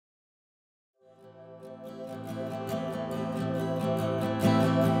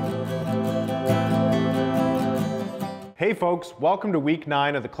Hey folks, welcome to week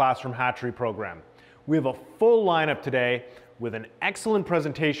 9 of the Classroom Hatchery program. We have a full lineup today with an excellent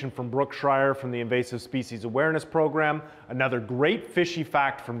presentation from Brooke Schreier from the Invasive Species Awareness Program, another great fishy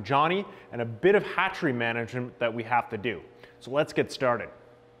fact from Johnny, and a bit of hatchery management that we have to do. So let's get started.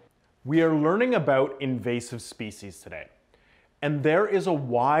 We are learning about invasive species today. And there is a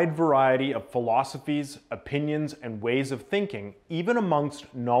wide variety of philosophies, opinions, and ways of thinking, even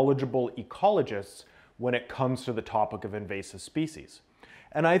amongst knowledgeable ecologists, when it comes to the topic of invasive species.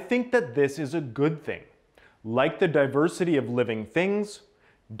 And I think that this is a good thing. Like the diversity of living things,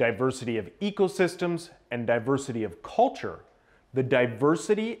 diversity of ecosystems, and diversity of culture, the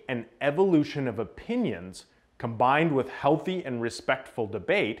diversity and evolution of opinions combined with healthy and respectful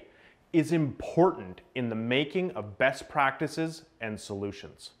debate is important in the making of best practices and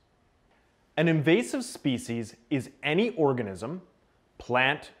solutions. An invasive species is any organism,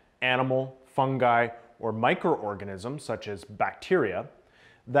 plant, animal, fungi, or microorganism such as bacteria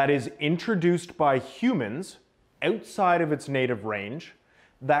that is introduced by humans outside of its native range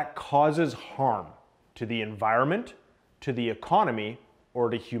that causes harm to the environment, to the economy, or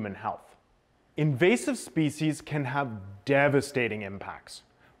to human health. Invasive species can have devastating impacts.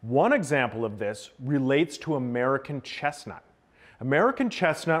 One example of this relates to American chestnut. American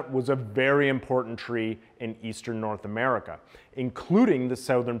chestnut was a very important tree in eastern North America, including the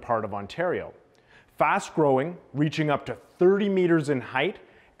southern part of Ontario. Fast growing, reaching up to 30 meters in height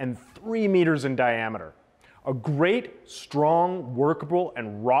and 3 meters in diameter. A great, strong, workable,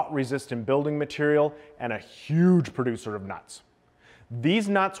 and rot-resistant building material and a huge producer of nuts. These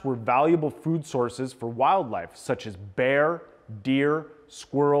nuts were valuable food sources for wildlife such as bear, deer,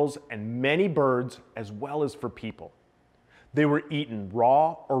 squirrels, and many birds, as well as for people. They were eaten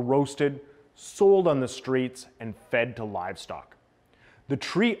raw or roasted, sold on the streets, and fed to livestock. The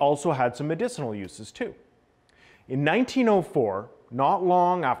tree also had some medicinal uses too. In 1904, not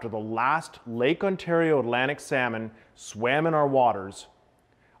long after the last Lake Ontario Atlantic salmon swam in our waters,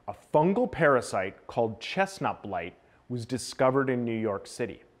 a fungal parasite called chestnut blight was discovered in New York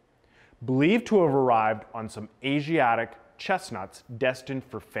City, believed to have arrived on some Asiatic chestnuts destined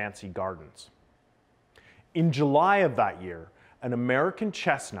for fancy gardens. In July of that year, an American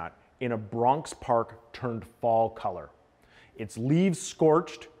chestnut in a Bronx park turned fall color. Its leaves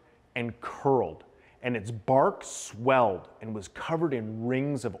scorched and curled, and its bark swelled and was covered in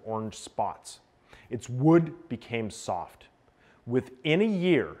rings of orange spots. Its wood became soft. Within a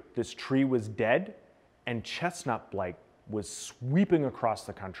year, this tree was dead, and chestnut blight was sweeping across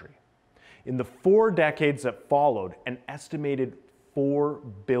the country. In the 4 decades that followed, an estimated 4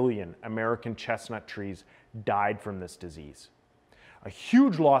 billion American chestnut trees died from this disease. A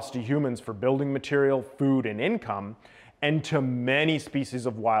huge loss to humans for building material, food, and income, and to many species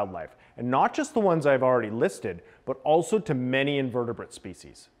of wildlife, and not just the ones I've already listed, but also to many invertebrate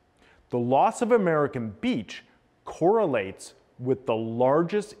species. The loss of American beech correlates with the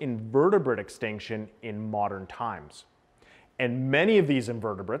largest invertebrate extinction in modern times. And many of these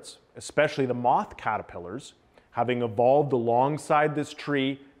invertebrates, especially the moth caterpillars, having evolved alongside this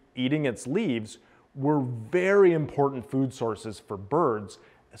tree, eating its leaves, were very important food sources for birds,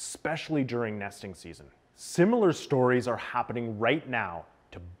 especially during nesting season. Similar stories are happening right now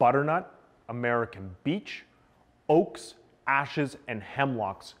to butternut, American beech, oaks, ashes, and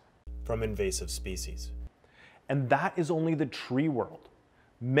hemlocks from invasive species. And that is only the tree world.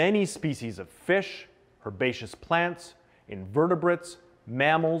 Many species of fish, herbaceous plants, invertebrates,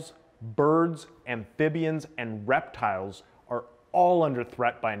 mammals, birds, amphibians, and reptiles are all under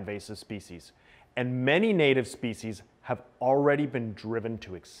threat by invasive species, and many native species have already been driven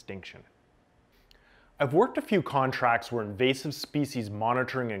to extinction. I've worked a few contracts where invasive species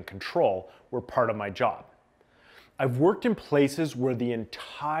monitoring and control were part of my job. I've worked in places where the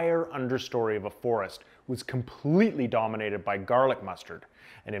entire understory of a forest was completely dominated by garlic mustard,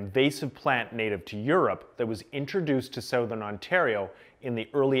 an invasive plant native to Europe that was introduced to southern Ontario in the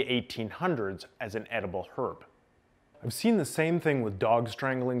early 1800s as an edible herb. I've seen the same thing with dog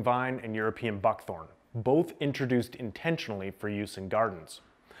strangling vine and European buckthorn, both introduced intentionally for use in gardens.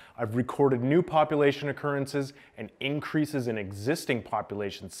 I've recorded new population occurrences and increases in existing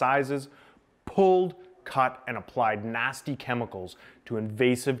population sizes, pulled, cut, and applied nasty chemicals to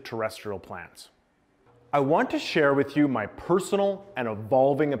invasive terrestrial plants. I want to share with you my personal and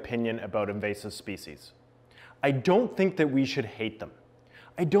evolving opinion about invasive species. I don't think that we should hate them.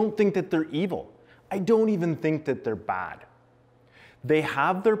 I don't think that they're evil. I don't even think that they're bad. They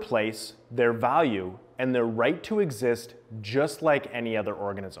have their place, their value, and their right to exist just like any other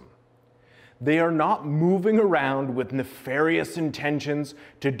organism. They are not moving around with nefarious intentions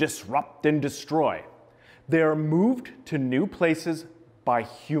to disrupt and destroy. They are moved to new places by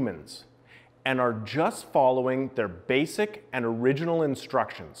humans and are just following their basic and original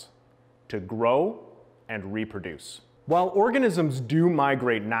instructions to grow and reproduce. While organisms do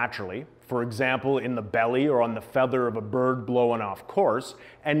migrate naturally, for example in the belly or on the feather of a bird blowing off course,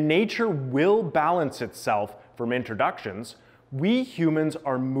 and nature will balance itself from introductions, we humans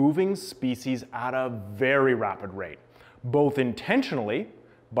are moving species at a very rapid rate, both intentionally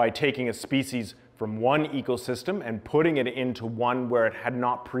by taking a species from one ecosystem and putting it into one where it had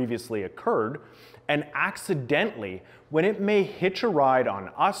not previously occurred, and accidentally when it may hitch a ride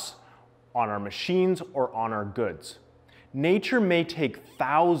on us, on our machines, or on our goods. Nature may take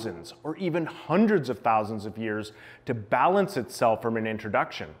thousands or even hundreds of thousands of years to balance itself from an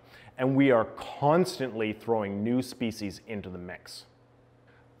introduction, and we are constantly throwing new species into the mix.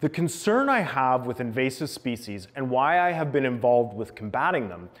 The concern I have with invasive species and why I have been involved with combating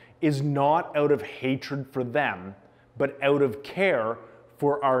them is not out of hatred for them, but out of care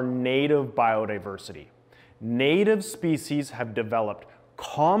for our native biodiversity. Native species have developed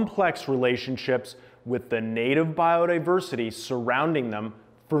complex relationships with the native biodiversity surrounding them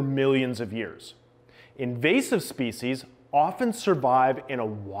for millions of years. Invasive species often survive in a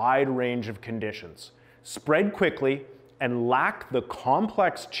wide range of conditions, spread quickly, and lack the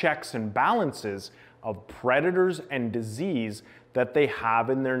complex checks and balances of predators and disease that they have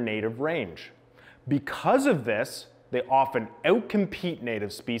in their native range. Because of this, they often outcompete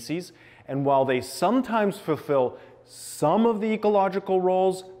native species, and while they sometimes fulfill some of the ecological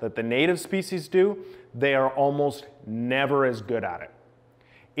roles that the native species do, they are almost never as good at it.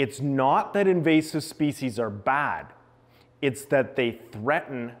 It's not that invasive species are bad, it's that they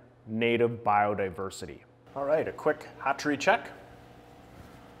threaten native biodiversity. All right, a quick hatchery check.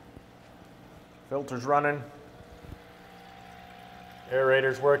 Filter's running,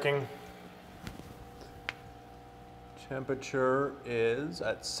 aerator's working. Temperature is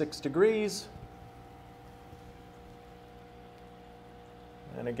at 6 degrees.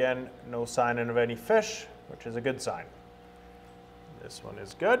 And again, no sign of any fish, which is a good sign. This one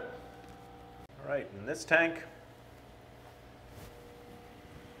is good. All right, in this tank,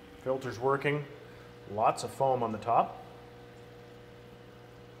 filter's working. Lots of foam on the top.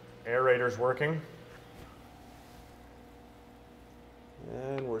 Aerator's working.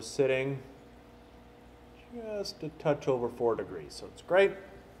 And we're sitting just a touch over 4 degrees, so it's great.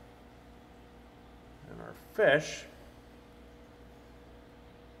 And our fish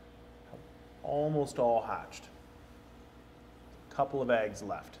have almost all hatched. A couple of eggs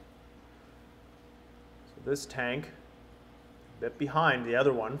left. So this tank, a bit behind the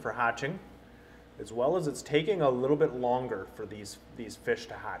other one for hatching, as well as it's taking a little bit longer for these fish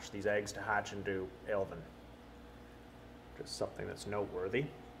to hatch, these eggs to hatch into alevin. Just something that's noteworthy.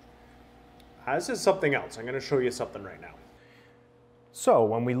 As is something else. I'm going to show you something right now. So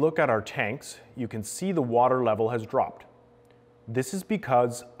when we look at our tanks, you can see the water level has dropped. This is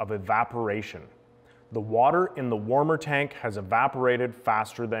because of evaporation. The water in the warmer tank has evaporated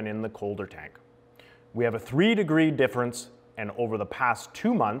faster than in the colder tank. We have a 3-degree difference, and over the past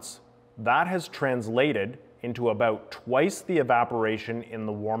 2 months, that has translated into about twice the evaporation in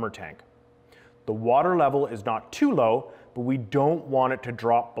the warmer tank. The water level is not too low, but we don't want it to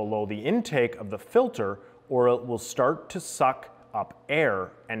drop below the intake of the filter, or it will start to suck up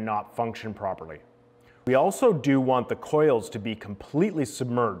air and not function properly. We also do want the coils to be completely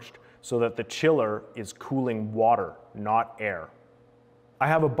submerged so that the chiller is cooling water, not air. I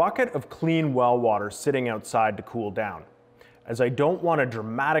have a bucket of clean well water sitting outside to cool down, as I don't want to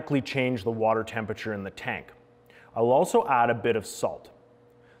dramatically change the water temperature in the tank. I'll also add a bit of salt.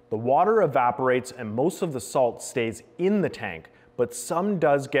 The water evaporates and most of the salt stays in the tank, but some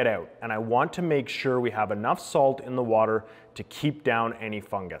does get out, and I want to make sure we have enough salt in the water to keep down any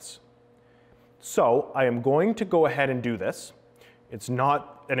fungus. So I am going to go ahead and do this. It's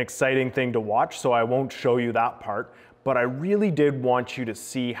not an exciting thing to watch, so I won't show you that part, but I really did want you to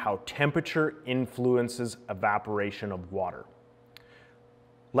see how temperature influences evaporation of water.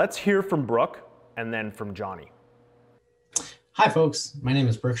 Let's hear from Brooke and then from Johnny. Hi folks, my name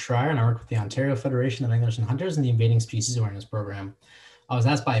is Brooke Schreier and I work with the Ontario Federation of Anglers and Hunters in the Invading Species Awareness Program. I was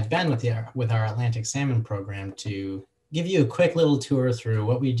asked by Ben with our Atlantic Salmon Program to give you a quick little tour through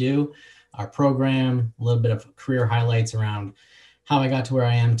what we do, our program, a little bit of career highlights around how I got to where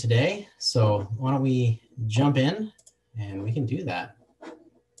I am today. So why don't we jump in and we can do that.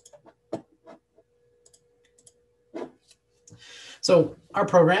 So our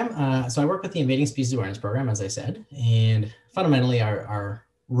program, so I work with the Invading Species Awareness Program, as I said, and fundamentally our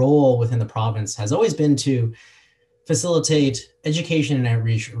role within the province has always been to facilitate education and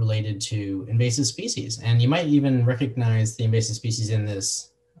outreach related to invasive species. And you might even recognize the invasive species in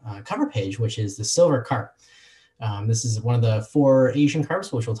this cover page, which is the silver carp. This is one of the 4 Asian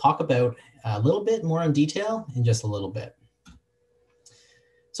carps, which we'll talk about a little bit more in detail in just a little bit.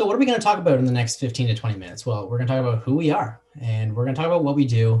 So what are we going to talk about in the next 15 to 20 minutes? Well, we're going to talk about who we are, and we're going to talk about what we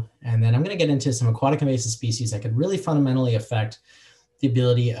do. And then I'm going to get into some aquatic invasive species that could really fundamentally affect the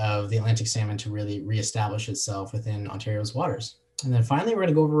ability of the Atlantic salmon to really reestablish itself within Ontario's waters. And then finally, we're going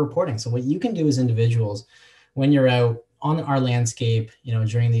to go over reporting. So what you can do as individuals when you're out on our landscape,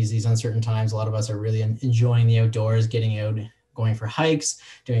 during these uncertain times, a lot of us are really enjoying the outdoors, getting out, going for hikes,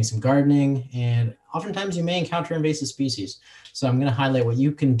 doing some gardening, and oftentimes you may encounter invasive species. So I'm going to highlight what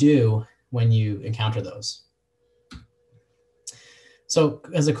you can do when you encounter those. So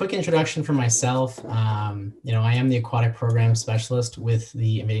as a quick introduction for myself, I am the aquatic program specialist with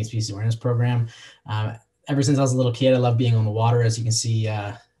the Invading Species Awareness Program. Ever since I was a little kid, I love being on the water. As you can see,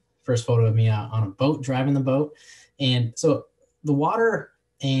 first photo of me on a boat, driving the boat. And so the water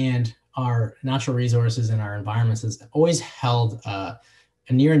and our natural resources and our environments has always held a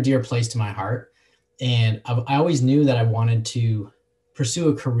near and dear place to my heart. And I always knew that I wanted to pursue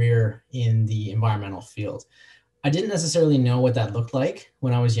a career in the environmental field. I didn't necessarily know what that looked like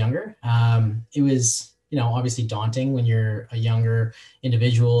when I was younger. It was, obviously daunting when you're a younger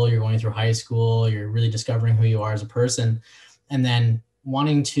individual, you're going through high school, you're really discovering who you are as a person. And then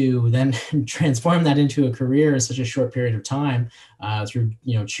wanting to then transform that into a career in such a short period of time through,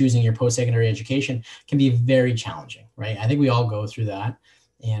 choosing your post-secondary education can be very challenging, right? I think we all go through that.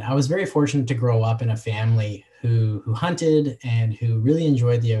 And I was very fortunate to grow up in a family who hunted and who really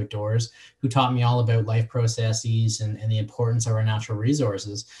enjoyed the outdoors, who taught me all about life processes and the importance of our natural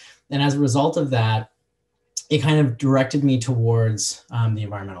resources. And as a result of that, it kind of directed me towards the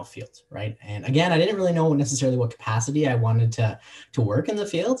environmental field, right? And again, I didn't really know necessarily what capacity I wanted to work in the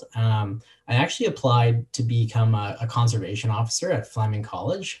field. I actually applied to become a conservation officer at Fleming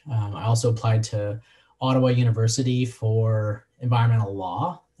College. I also applied to Ottawa University for environmental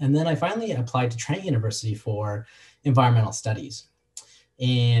law. And then I finally applied to Trent University for environmental studies.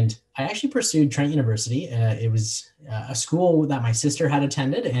 And I actually pursued Trent University. It was a school that my sister had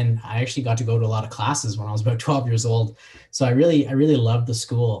attended, and I actually got to go to a lot of classes when I was about 12 years old. So I really loved the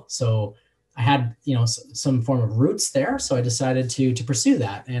school. So I had, some form of roots there. So I decided to pursue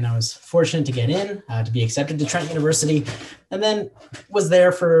that. And I was fortunate to get in, to be accepted to Trent University, and then was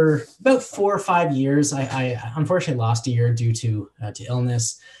there for about 4 or 5 years. I unfortunately lost a year due to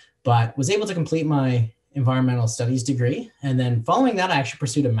illness, but was able to complete my environmental studies degree. And then following that, I actually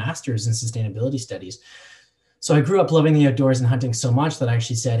pursued a master's in sustainability studies. So I grew up loving the outdoors and hunting so much that I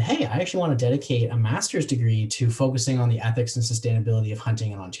actually said, hey, I actually want to dedicate a master's degree to focusing on the ethics and sustainability of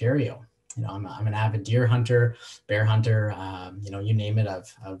hunting in Ontario. I'm an avid deer hunter, bear hunter, you name it,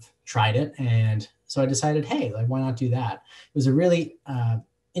 I've tried it. And so I decided, hey, why not do that? It was a really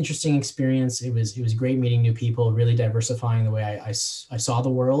interesting experience. It was great meeting new people, really diversifying the way I saw the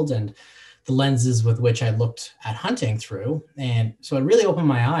world and the lenses with which I looked at hunting through. And so it really opened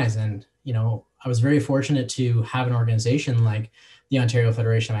my eyes. And, I was very fortunate to have an organization like the Ontario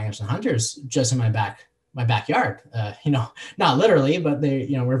Federation of Anglers and Hunters just in my backyard, not literally, but they,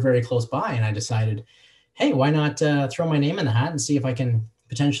 we're very close by. And I decided, hey, why not throw my name in the hat and see if I can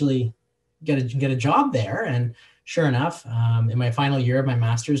potentially get a job there. And sure enough, in my final year of my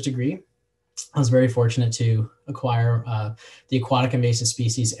master's degree, I was very fortunate to acquire the aquatic invasive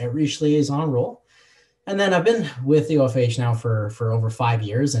species outreach liaison role. And then I've been with the OFH now for over 5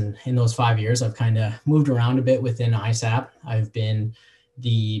 years. And in those 5 years, I've kind of moved around a bit within ISAP. I've been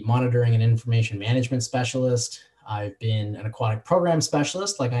the monitoring and information management specialist. I've been an aquatic program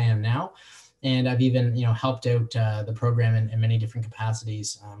specialist like I am now. And I've even, helped out the program in many different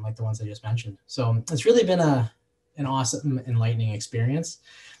capacities, like the ones I just mentioned. So it's really been an awesome, enlightening experience.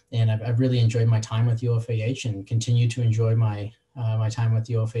 And I've really enjoyed my time with UFAH and continue to enjoy my time with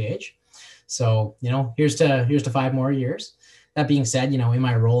UFAH. So, here's to 5 more years. That being said, in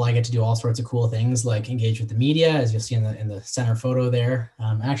my role, I get to do all sorts of cool things like engage with the media, as you'll see in the center photo there.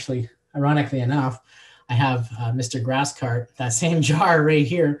 Actually, ironically enough, I have Mr. Grasscart, that same jar right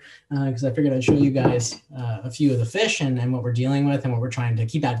here, because I figured I'd show you guys a few of the fish and what we're dealing with and what we're trying to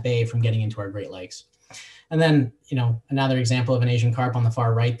keep at bay from getting into our Great Lakes. And then, another example of an Asian carp on the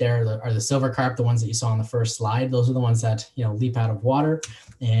far right there are the silver carp, the ones that you saw on the first slide. Those are the ones that, leap out of water.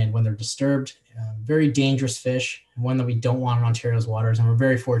 And when they're disturbed, very dangerous fish, one that we don't want in Ontario's waters. And we're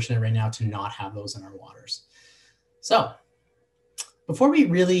very fortunate right now to not have those in our waters. So before we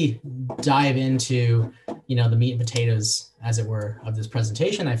really dive into, the meat and potatoes, as it were, of this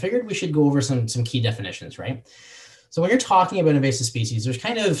presentation, I figured we should go over some key definitions, right? So when you're talking about invasive species, there's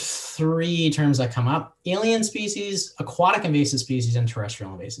kind of three terms that come up: alien species, aquatic invasive species, and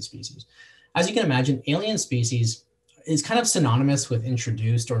terrestrial invasive species. As you can imagine, alien species is kind of synonymous with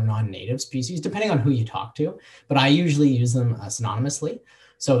introduced or non-native species, depending on who you talk to, but I usually use them synonymously.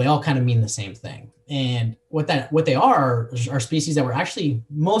 So they all kind of mean the same thing. And what they are species that were actually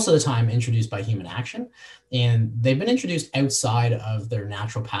most of the time introduced by human action. And they've been introduced outside of their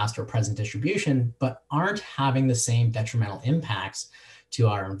natural past or present distribution, but aren't having the same detrimental impacts to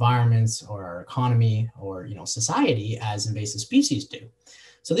our environments or our economy or society as invasive species do.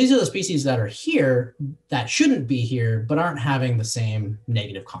 So these are the species that are here that shouldn't be here, but aren't having the same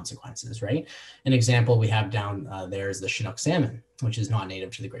negative consequences, right? An example we have down there is the Chinook salmon, which is not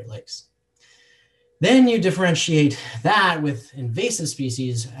native to the Great Lakes. Then you differentiate that with invasive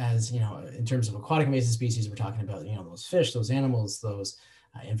species as, in terms of aquatic invasive species, we're talking about, those fish, those animals, those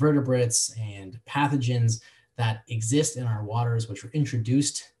invertebrates and pathogens that exist in our waters, which were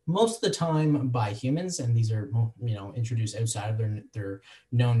introduced most of the time by humans. And these are, introduced outside of their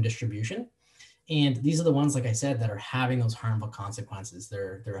known distribution. And these are the ones, like I said, that are having those harmful consequences.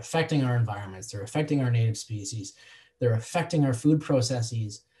 They're affecting our environments. They're affecting our native species. They're affecting our food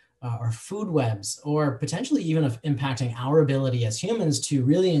processes, our food webs, or potentially even impacting our ability as humans to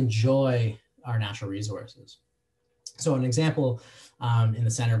really enjoy our natural resources. So an example in the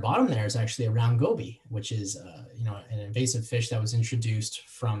center bottom there is actually a round goby, which is an invasive fish that was introduced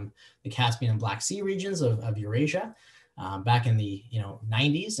from the Caspian and Black Sea regions of Eurasia back in the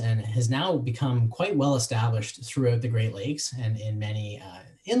 90s, and has now become quite well established throughout the Great Lakes and in many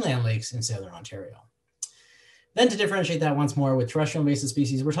inland lakes in southern Ontario. Then to differentiate that once more with terrestrial invasive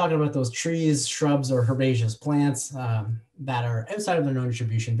species, we're talking about those trees, shrubs, or herbaceous plants that are outside of their known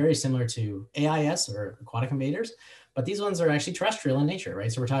distribution, very similar to AIS or aquatic invaders. But these ones are actually terrestrial in nature, right?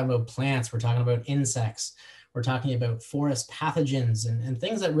 So we're talking about plants, we're talking about insects, we're talking about forest pathogens and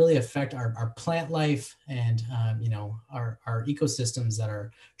things that really affect our plant life and our ecosystems that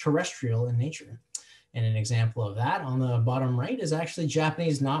are terrestrial in nature. And an example of that on the bottom right is actually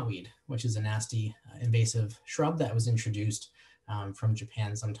Japanese knotweed, which is a nasty invasive shrub that was introduced from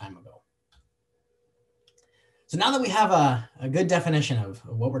Japan some time ago. So now that we have a good definition of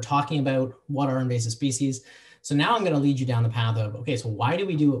what we're talking about, what are invasive species, so now I'm going to lead you down the path of, okay, so why do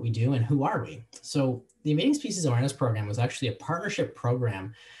we do what we do and who are we? So the Invading Species Awareness Program was actually a partnership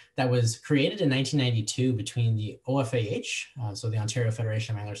program that was created in 1992 between the OFAH, so the Ontario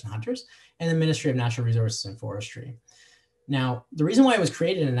Federation of Anglers and Hunters, and the Ministry of Natural Resources and Forestry. Now, the reason why it was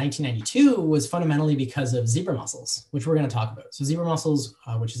created in 1992 was fundamentally because of zebra mussels, which we're going to talk about. So zebra mussels,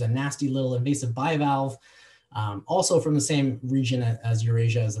 which is a nasty little invasive bivalve, also from the same region as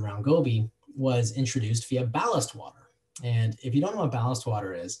Eurasia as the round goby, was introduced via ballast water. And if you don't know what ballast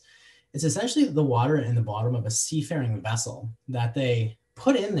water is, it's essentially the water in the bottom of a seafaring vessel that they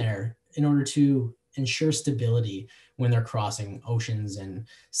put in there in order to ensure stability when they're crossing oceans and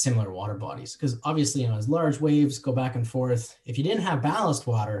similar water bodies. Because obviously, as large waves go back and forth, if you didn't have ballast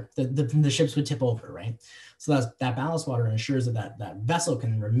water, the ships would tip over, right? So that ballast water ensures that vessel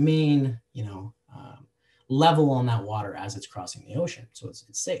can remain, level on that water as it's crossing the ocean. So it's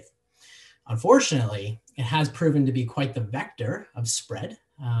safe. Unfortunately, it has proven to be quite the vector of spread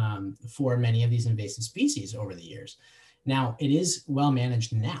for many of these invasive species over the years. Now, it is well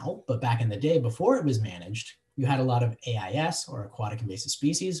managed now, but back in the day, before it was managed, you had a lot of AIS or aquatic invasive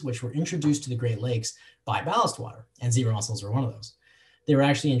species, which were introduced to the Great Lakes by ballast water, and zebra mussels were one of those. They were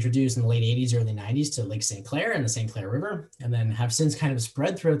actually introduced in the late 80s, early 90s to Lake St. Clair and the St. Clair River, and then have since kind of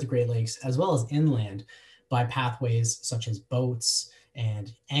spread throughout the Great Lakes, as well as inland by pathways such as boats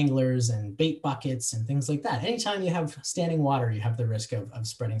and anglers and bait buckets and things like that. Anytime you have standing water, you have the risk of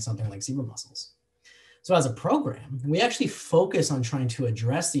spreading something like zebra mussels. So as a program, we actually focus on trying to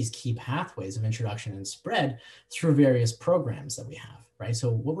address these key pathways of introduction and spread through various programs that we have, right?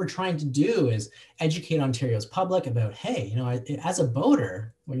 So what we're trying to do is educate Ontario's public about, hey, as a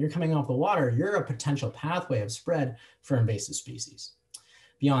boater, when you're coming off the water, you're a potential pathway of spread for invasive species.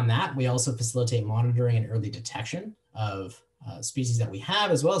 Beyond that, we also facilitate monitoring and early detection of species that we have,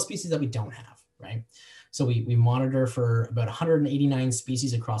 as well as species that we don't have, right? So we monitor for about 189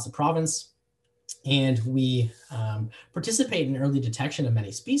 species across the province, and we participate in early detection of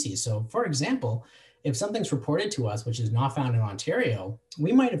many species. So for example, if something's reported to us, which is not found in Ontario,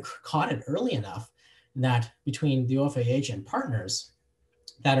 we might have caught it early enough that between the OFAH and partners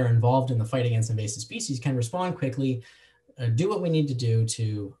that are involved in the fight against invasive species can respond quickly, do what we need to do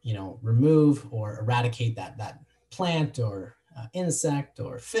to, remove or eradicate that plant or insect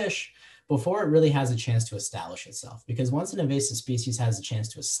or fish before it really has a chance to establish itself. Because once an invasive species has a chance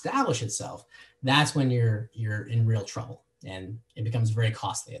to establish itself, that's when you're in real trouble, and it becomes very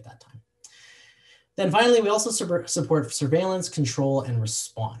costly at that time. Then finally, we also support surveillance, control, and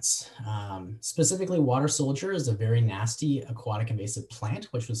response. Specifically, water soldier is a very nasty aquatic invasive plant,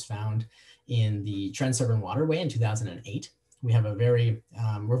 which was found in the Trans Siberian Waterway in 2008. We have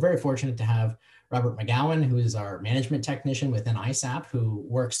we're very fortunate to have Robert McGowan, who is our management technician within ISAP, who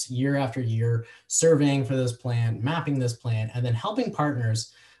works year after year surveying for this plant, mapping this plant, and then helping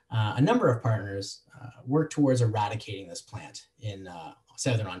partners, a number of partners, work towards eradicating this plant in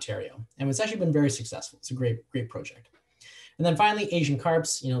Southern Ontario. And it's actually been very successful. It's a great project. And then finally, Asian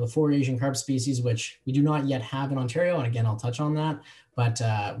carps, the 4 Asian carp species, which we do not yet have in Ontario. And again, I'll touch on that, but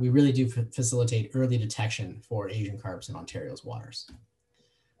we really do facilitate early detection for Asian carps in Ontario's waters.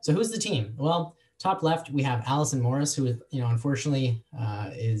 So who's the team? Well, top left, we have Allison Morris, who, unfortunately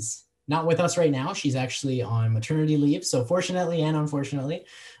is not with us right now. She's actually on maternity leave. So fortunately and unfortunately,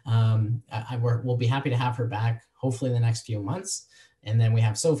 we'll be happy to have her back, hopefully in the next few months. And then we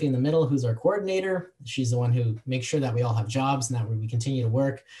have Sophie in the middle, who's our coordinator. She's the one who makes sure that we all have jobs and that we continue to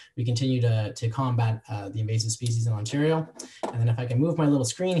work. We continue to combat the invasive species in Ontario. And then if I can move my little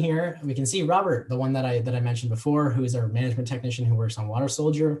screen here, we can see Robert, the one that I mentioned before, who is our management technician who works on Water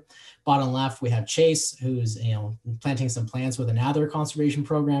Soldier. Bottom left, we have Chase, who's planting some plants with another conservation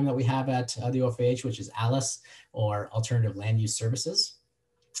program that we have at the OFAH, which is ALICE, or Alternative Land Use Services.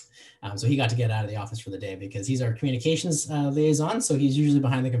 So he got to get out of the office for the day because he's our communications liaison. So he's usually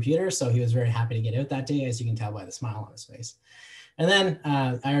behind the computer. So he was very happy to get out that day, as you can tell by the smile on his face. And then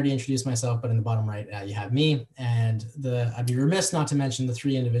I already introduced myself, but in the bottom right, you have me. And I'd be remiss not to mention the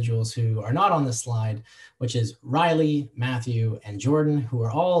 3 individuals who are not on this slide, which is Riley, Matthew, and Jordan, who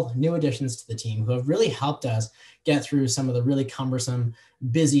are all new additions to the team, who have really helped us get through some of the really cumbersome,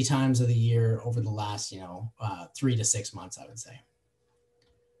 busy times of the year over the last, 3 to 6 months, I would say.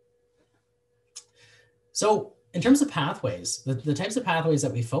 So in terms of pathways, the types of pathways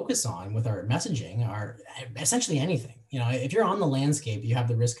that we focus on with our messaging are essentially anything. If you're on the landscape, you have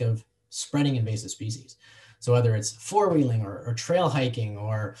the risk of spreading invasive species. So whether it's four-wheeling or trail hiking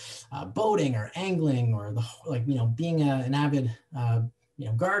or boating or angling or being an avid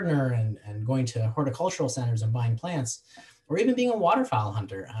gardener and going to horticultural centers and buying plants, or even being a waterfowl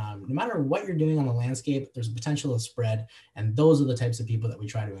hunter, no matter what you're doing on the landscape, there's a potential of spread. And those are the types of people that we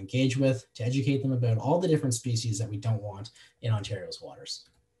try to engage with, to educate them about all the different species that we don't want in Ontario's waters.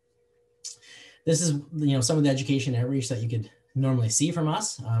 This is some of the education outreach that you could normally see from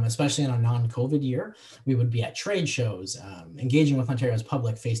us, especially in a non-COVID year. We would be at trade shows, engaging with Ontario's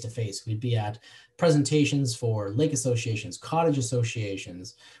public face-to-face. We'd be at presentations for lake associations, cottage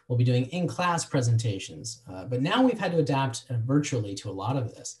associations. We'll be doing in-class presentations. But now we've had to adapt virtually to a lot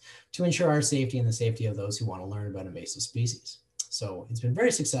of this to ensure our safety and the safety of those who want to learn about invasive species. So it's been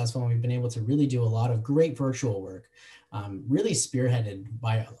very successful, and we've been able to really do a lot of great virtual work, really spearheaded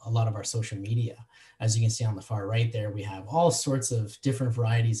by a lot of our social media. As you can see on the far right there, we have all sorts of different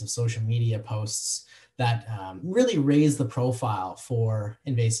varieties of social media posts that really raise the profile for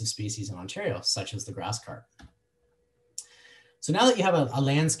invasive species in Ontario, such as the grass carp. So now that you have a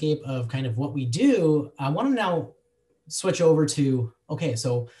landscape of kind of what we do, I want to now switch over to, okay,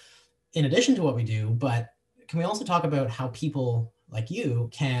 so in addition to what we do, but can we also talk about how people like you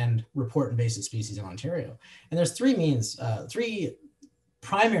can report invasive species in Ontario? And there's three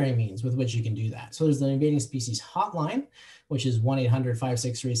primary means with which you can do that. So there's the invading species hotline, which is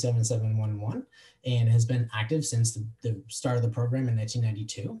 1-800-563-7711, and has been active since the start of the program in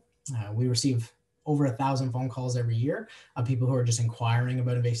 1992. We receive over 1,000 phone calls every year of people who are just inquiring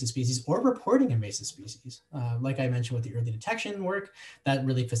about invasive species or reporting invasive species. Like I mentioned with the early detection work, that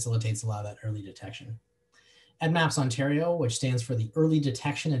really facilitates a lot of that early detection. EDMAPS Ontario, which stands for the Early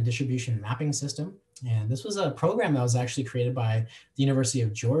Detection and Distribution Mapping System. And this was a program that was actually created by the University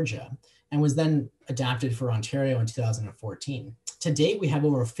of Georgia and was then adapted for Ontario in 2014. To date, we have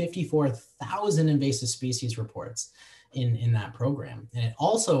over 54,000 invasive species reports in that program. And it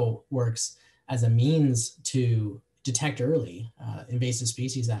also works as a means to detect early invasive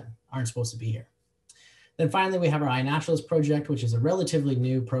species that aren't supposed to be here. Then finally, we have our iNaturalist project, which is a relatively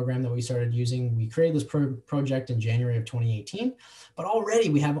new program that we started using. We created this project in January of 2018, but already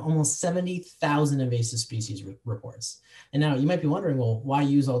we have almost 70,000 invasive species reports. And now you might be wondering, well, why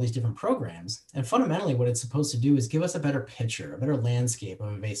use all these different programs? And fundamentally, what it's supposed to do is give us a better picture, a better landscape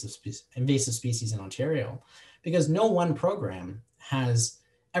of invasive species in Ontario, because no one program has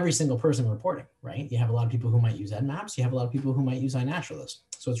every single person reporting, right? You have a lot of people who might use EDMAPS, you have a lot of people who might use iNaturalist.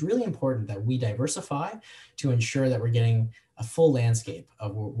 So it's really important that we diversify to ensure that we're getting a full landscape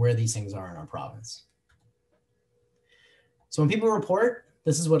of where these things are in our province. So when people report,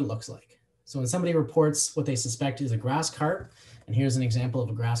 this is what it looks like. So when somebody reports what they suspect is a grass carp, and here's an example of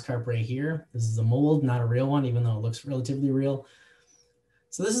a grass carp right here. This is a mold, not a real one, even though it looks relatively real.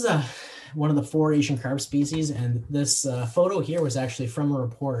 So this is one of the 4 Asian carp species. And this photo here was actually from a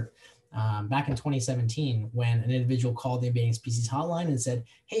report back in 2017 when an individual called the invading species hotline and said,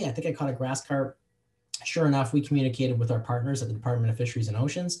 hey, I think I caught a grass carp. Sure enough, we communicated with our partners at the Department of Fisheries and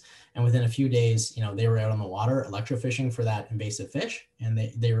Oceans. And within a few days, they were out on the water electrofishing for that invasive fish. And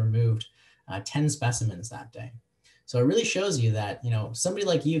they removed 10 specimens that day. So it really shows you that, somebody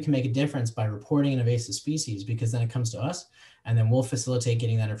like you can make a difference by reporting an invasive species, because then it comes to us and then we'll facilitate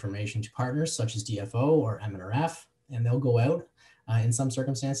getting that information to partners such as DFO or MNRF, and they'll go out in some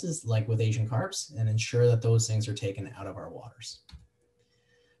circumstances, like with Asian carps, and ensure that those things are taken out of our waters.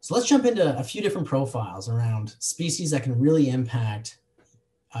 So let's jump into a few different profiles around species that can really impact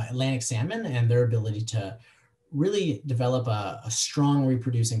Atlantic salmon and their ability to really develop a strong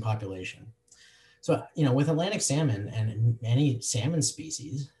reproducing population. So, with Atlantic salmon and any salmon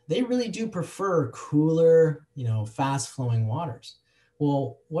species, they really do prefer cooler, fast flowing waters.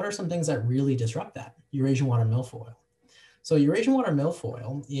 Well, what are some things that really disrupt that? Eurasian water milfoil. So Eurasian water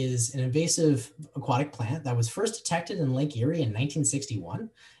milfoil is an invasive aquatic plant that was first detected in Lake Erie in 1961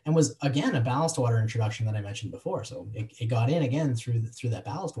 and was, again, a ballast water introduction that I mentioned before. So it got in again through that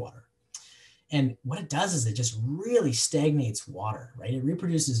ballast water. And what it does is it just really stagnates water, right? It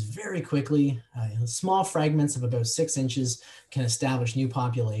reproduces very quickly. Small fragments of about 6 inches can establish new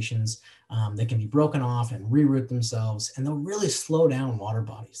populations. They can be broken off and reroute themselves, and they'll really slow down water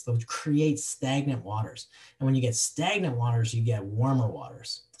bodies. They'll create stagnant waters. And when you get stagnant waters, you get warmer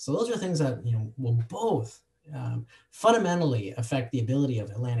waters. So those are things that will both fundamentally affect the ability of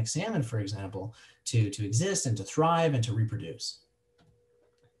Atlantic salmon, for example, to exist and to thrive and to reproduce.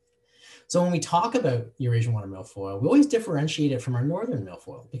 So when we talk about Eurasian water milfoil, we always differentiate it from our northern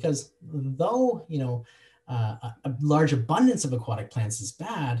milfoil, because though a large abundance of aquatic plants is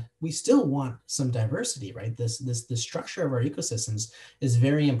bad, we still want some diversity, right? The structure of our ecosystems is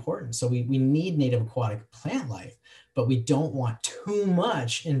very important. So we need native aquatic plant life, but we don't want too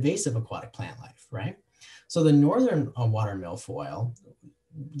much invasive aquatic plant life, right? So the northern water milfoil,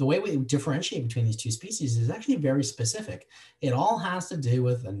 the way we differentiate between these two species is actually very specific. It all has to do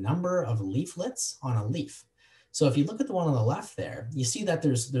with the number of leaflets on a leaf. So if you look at the one on the left there, you see that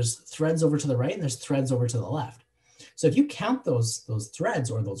there's threads over to the right and there's threads over to the left. So if you count those threads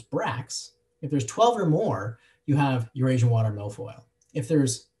or those bracts, if there's 12 or more, you have Eurasian water milfoil. If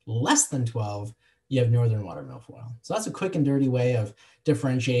there's less than 12, you have northern water milfoil. So that's a quick and dirty way of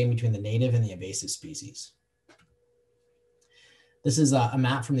differentiating between the native and the invasive species. This is a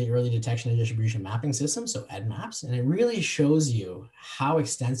map from the Early Detection and Distribution Mapping System, so EDMAPS, and it really shows you how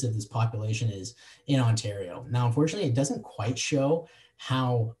extensive this population is in Ontario. Now, unfortunately, it doesn't quite show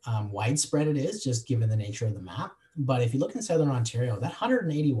how widespread it is, just given the nature of the map. But if you look in Southern Ontario, that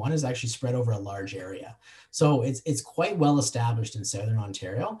 181 is actually spread over a large area. So it's quite well established in Southern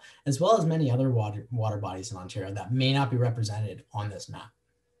Ontario, as well as many other water bodies in Ontario that may not be represented on this map.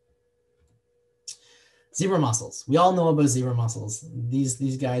 Zebra mussels. We all know about zebra mussels.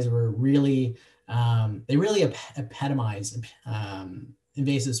 These guys were really, they really epitomize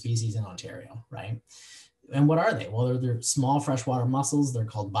invasive species in Ontario, right? And what are they? Well, they're small freshwater mussels. They're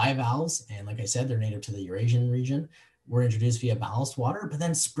called bivalves. And like I said, they're native to the Eurasian region. Were introduced via ballast water, but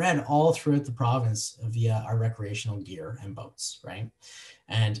then spread all throughout the province via our recreational gear and boats, right?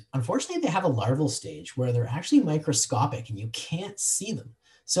 And unfortunately, they have a larval stage where they're actually microscopic and you can't see them.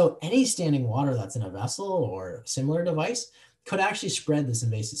 So any standing water that's in a vessel or similar device could actually spread this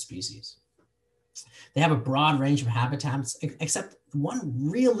invasive species. They have a broad range of habitats, except one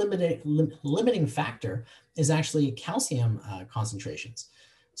real limiting factor is actually calcium concentrations.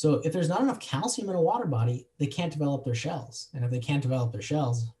 So if there's not enough calcium in a water body, they can't develop their shells. And if they can't develop their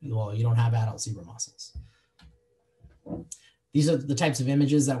shells, well, you don't have adult zebra mussels. These are the types of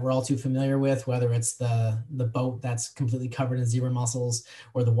images that we're all too familiar with, whether it's the boat that's completely covered in zebra mussels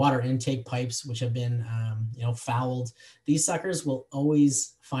or the water intake pipes, which have been fouled. These suckers will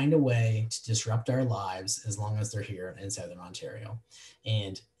always find a way to disrupt our lives as long as they're here in Southern Ontario.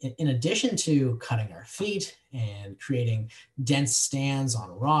 And in addition to cutting our feet and creating dense stands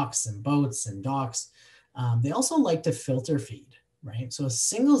on rocks and boats and docks, they also like to filter feed, right? So a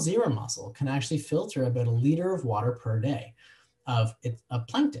single zebra mussel can actually filter about 1 liter of water per day of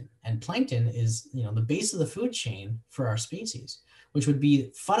plankton. And plankton is the base of the food chain for our species, which would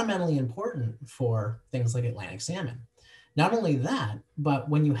be fundamentally important for things like Atlantic salmon. Not only that, but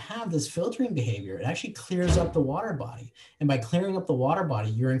when you have this filtering behavior, it actually clears up the water body. And by clearing up the water body,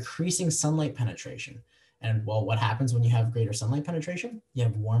 you're increasing sunlight penetration. And well, what happens when you have greater sunlight penetration? You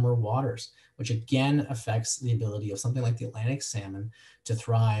have warmer waters, which again affects the ability of something like the Atlantic salmon to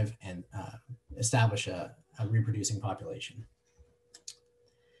thrive and establish a reproducing population.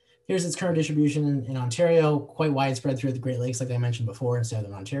 Here's its current distribution in Ontario, quite widespread throughout the Great Lakes, like I mentioned before, in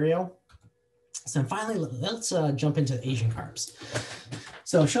southern Ontario. So finally, let's jump into Asian carps.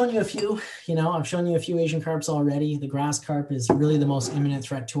 So I've shown you a few, I've shown you a few Asian carps already. The grass carp is really the most imminent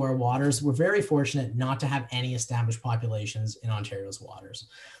threat to our waters. We're very fortunate not to have any established populations in Ontario's waters.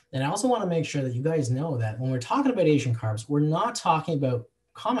 And I also want to make sure that you guys know that when we're talking about Asian carps, we're not talking about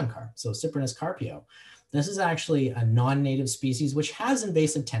common carp, so Cyprinus carpio. This is actually a non-native species, which has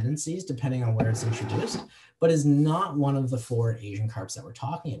invasive tendencies depending on where it's introduced, but is not one of the 4 Asian carps that we're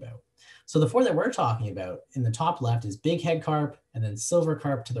talking about. So the 4 that we're talking about in the top left is big head carp, and then silver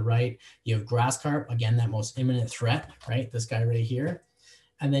carp to the right. You have grass carp, again, that most imminent threat, right? This guy right here.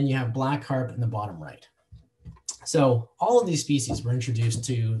 And then you have black carp in the bottom right. So all of these species were introduced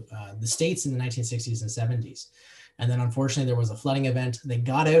to the States in the 1960s and 70s. And then unfortunately, there was a flooding event. They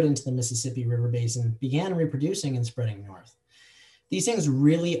got out into the Mississippi River Basin, began reproducing and spreading north. These things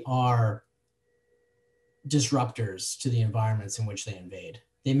really are disruptors to the environments in which they invade.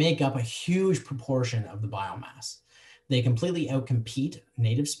 They make up a huge proportion of the biomass. They completely outcompete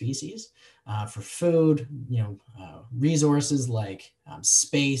native species for food, resources like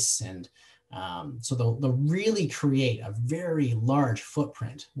space, and so they'll really create a very large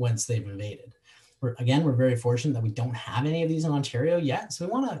footprint once they've invaded. We're very fortunate that we don't have any of these in Ontario yet, so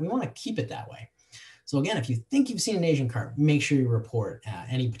we want to keep it that way. So again, if you think you've seen an Asian carp, make sure you report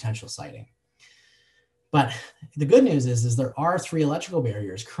any potential sighting. But the good news is there are 3 electrical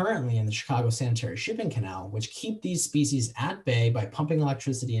barriers currently in the Chicago Sanitary Shipping Canal, which keep these species at bay by pumping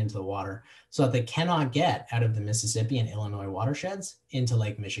electricity into the water so that they cannot get out of the Mississippi and Illinois watersheds into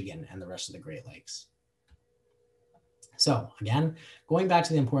Lake Michigan and the rest of the Great Lakes. So again, going back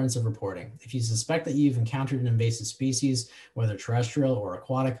to the importance of reporting, if you suspect that you've encountered an invasive species, whether terrestrial or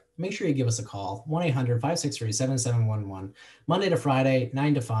aquatic, make sure you give us a call, 1-800-563-7711, Monday to Friday,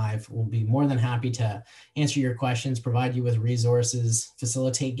 9 to 5. We'll be more than happy to answer your questions, provide you with resources,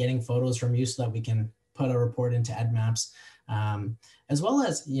 facilitate getting photos from you so that we can put a report into EdMaps. As well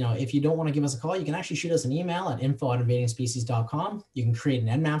as, if you don't want to give us a call, you can actually shoot us an email at info@invadingspecies.com. You can create an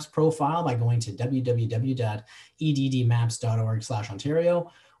EdMaps profile by going to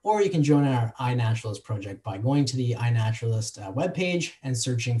www.eddmaps.org/Ontario, or you can join our iNaturalist project by going to the iNaturalist webpage and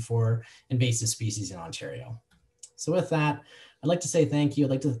searching for invasive species in Ontario. So with that, I'd like to say thank you.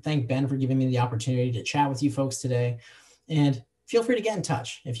 I'd like to thank Ben for giving me the opportunity to chat with you folks today. And feel free to get in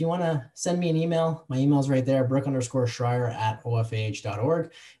touch. If you want to send me an email, my email is right there,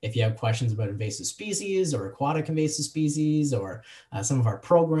 brooke_schreier@ofah.org. If you have questions about invasive species or aquatic invasive species or some of our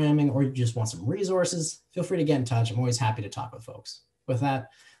programming, or you just want some resources, feel free to get in touch. I'm always happy to talk with folks. With that,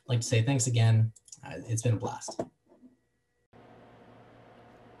 I'd like to say thanks again. It's been a blast.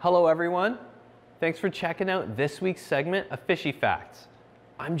 Hello, everyone. Thanks for checking out this week's segment of Fishy Facts.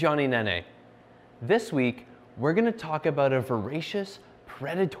 I'm Johnny Nene. This week, we're going to talk about a voracious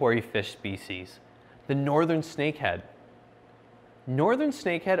predatory fish species, the northern snakehead. Northern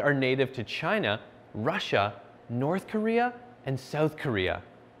snakehead are native to China, Russia, North Korea, and South Korea.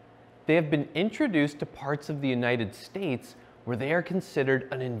 They have been introduced to parts of the United States where they are considered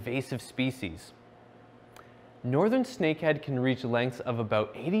an invasive species. Northern snakehead can reach lengths of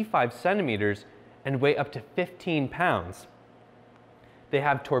about 85 centimeters and weigh up to 15 pounds. They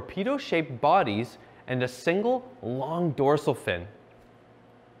have torpedo-shaped bodies and a single long dorsal fin.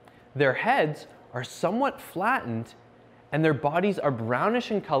 Their heads are somewhat flattened and their bodies are brownish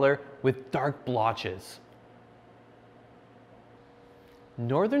in color with dark blotches.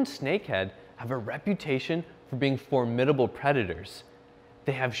 Northern snakehead have a reputation for being formidable predators.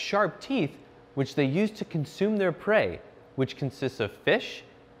 They have sharp teeth which they use to consume their prey, which consists of fish,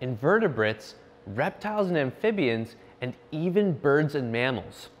 invertebrates, reptiles and amphibians, and even birds and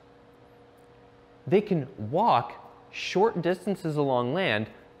mammals. They can walk short distances along land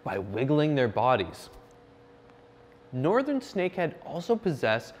by wiggling their bodies. Northern snakehead also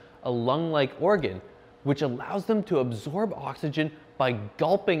possess a lung-like organ, which allows them to absorb oxygen by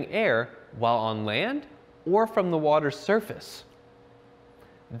gulping air while on land or from the water's surface.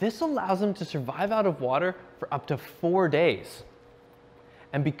 This allows them to survive out of water for up to 4 days.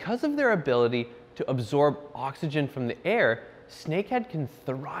 And because of their ability to absorb oxygen from the air, snakehead can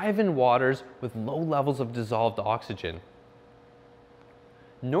thrive in waters with low levels of dissolved oxygen.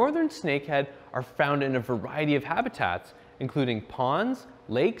 Northern snakehead are found in a variety of habitats, including ponds,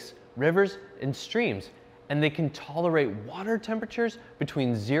 lakes, rivers, and streams, and they can tolerate water temperatures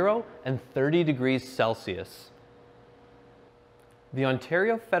between 0 and 30 degrees Celsius. The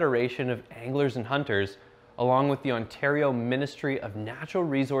Ontario Federation of Anglers and Hunters, along with the Ontario Ministry of Natural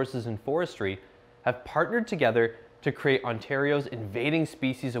Resources and Forestry, have partnered together to create Ontario's Invading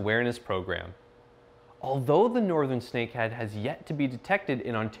Species Awareness Program. Although the northern snakehead has yet to be detected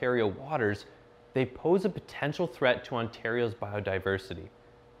in Ontario waters, they pose a potential threat to Ontario's biodiversity.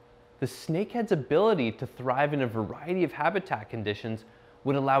 The snakehead's ability to thrive in a variety of habitat conditions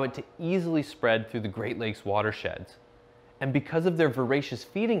would allow it to easily spread through the Great Lakes watersheds. And because of their voracious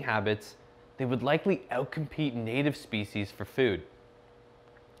feeding habits, they would likely outcompete native species for food.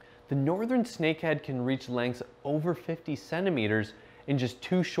 The northern snakehead can reach lengths over 50 centimeters in just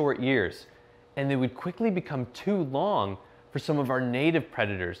 2 short years, and they would quickly become too long for some of our native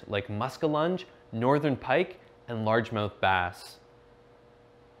predators like muskellunge, northern pike, and largemouth bass.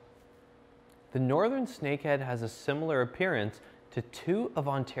 The northern snakehead has a similar appearance to 2 of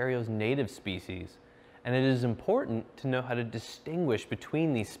Ontario's native species, and it is important to know how to distinguish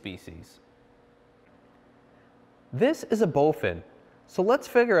between these species. This is a bowfin, so let's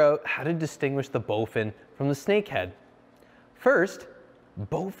figure out how to distinguish the bowfin from the snakehead. First,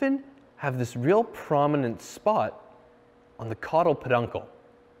 bowfin have this real prominent spot on the caudal peduncle,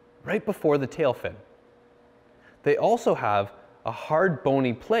 right before the tail fin. They also have a hard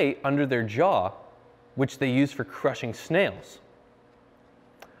bony plate under their jaw, which they use for crushing snails.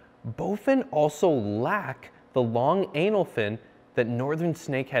 Bowfin also lack the long anal fin that northern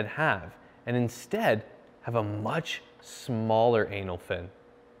snakehead have, and instead have a much smaller anal fin.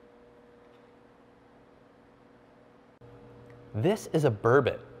 This is a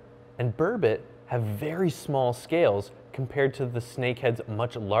burbot, and burbot have very small scales compared to the snakehead's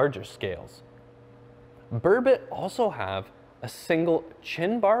much larger scales. Burbot also have a single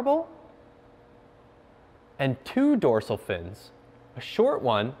chin barbel and 2 dorsal fins, a short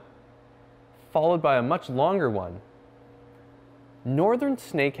one followed by a much longer one. Northern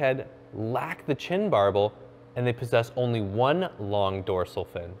snakehead lack the chin barbel, and they possess only 1 long dorsal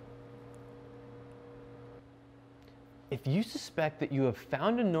fin. If you suspect that you have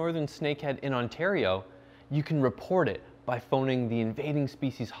found a northern snakehead in Ontario, you can report it by phoning the Invading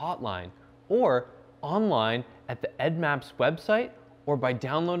Species Hotline, or online at the EDDMaps website, or by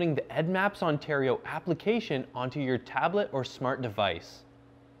downloading the EDDMaps Ontario application onto your tablet or smart device.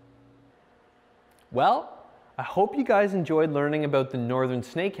 Well, I hope you guys enjoyed learning about the northern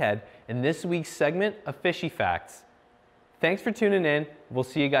snakehead in this week's segment of Fishy Facts. Thanks for tuning in. We'll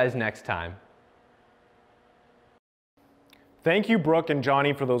see you guys next time. Thank you, Brooke and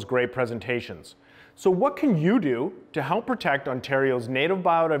Johnny, for those great presentations. So what can you do to help protect Ontario's native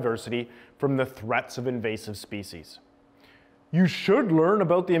biodiversity from the threats of invasive species? You should learn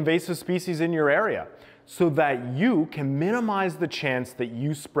about the invasive species in your area so that you can minimize the chance that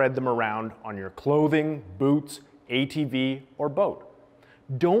you spread them around on your clothing, boots, ATV, or boat.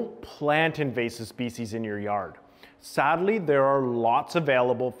 Don't plant invasive species in your yard. Sadly, there are lots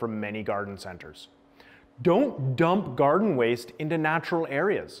available from many garden centers. Don't dump garden waste into natural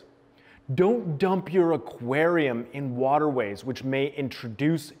areas. Don't dump your aquarium in waterways which may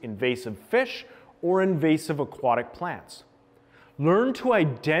introduce invasive fish or invasive aquatic plants. Learn to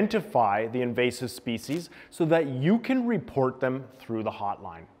identify the invasive species so that you can report them through the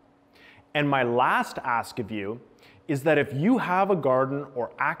hotline. And my last ask of you is that if you have a garden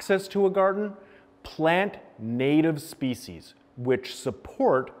or access to a garden, plant native species which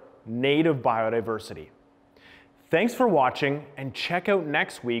support native biodiversity. Thanks for watching, and check out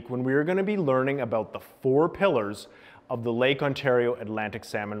next week when we are going to be learning about the 4 pillars of the Lake Ontario Atlantic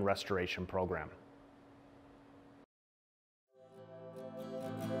Salmon Restoration Program.